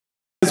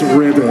Let's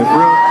rip it.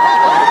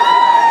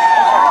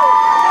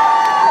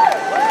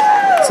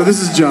 So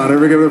this is John.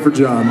 Everybody give it up for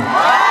John.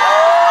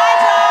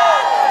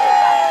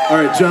 All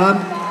right,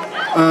 John.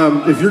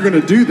 If you're going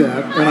to do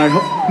that, and I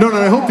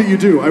hope that you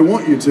do. I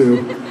want you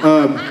to.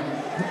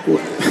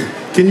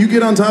 Can you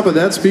get on top of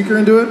that speaker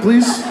and do it,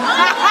 please?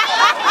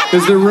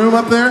 Is there room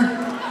up there?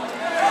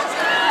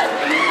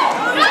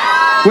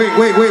 Wait.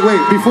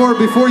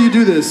 Before you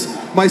do this,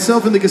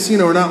 myself and the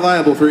casino are not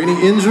liable for any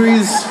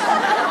injuries,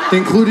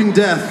 including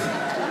death,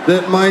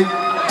 that might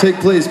take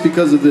place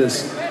because of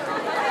this.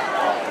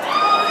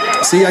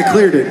 See, I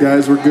cleared it,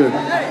 guys. We're good.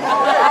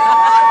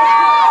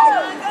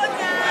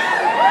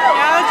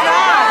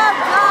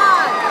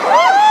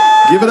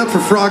 Give it up for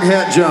Frog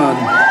Hat John.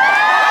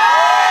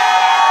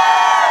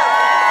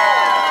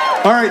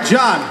 All right,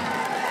 John.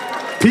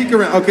 Peek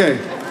around. Okay.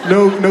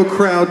 No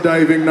crowd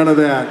diving, none of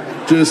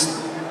that. Just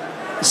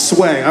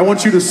sway. I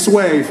want you to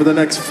sway for the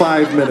next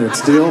 5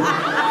 minutes. Deal?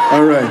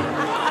 All right.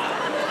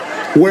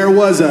 Where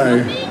was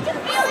I?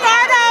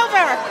 Start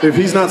over. If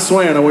he's not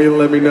swaying, I want you to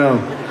let me know.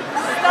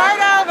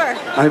 Start over.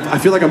 I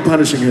feel like I'm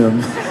punishing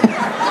him.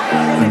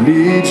 I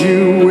need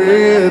you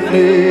with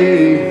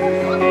me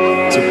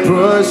to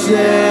push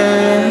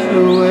it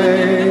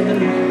away.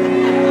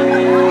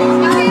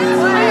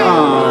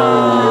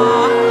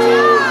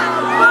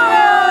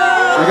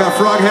 I got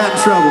Frog Hat in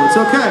trouble. It's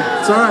okay.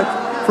 It's all right.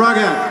 Frog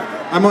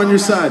Hat, I'm on your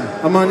side.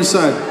 I'm on your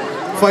side.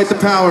 Fight the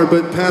power,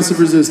 but passive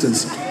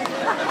resistance.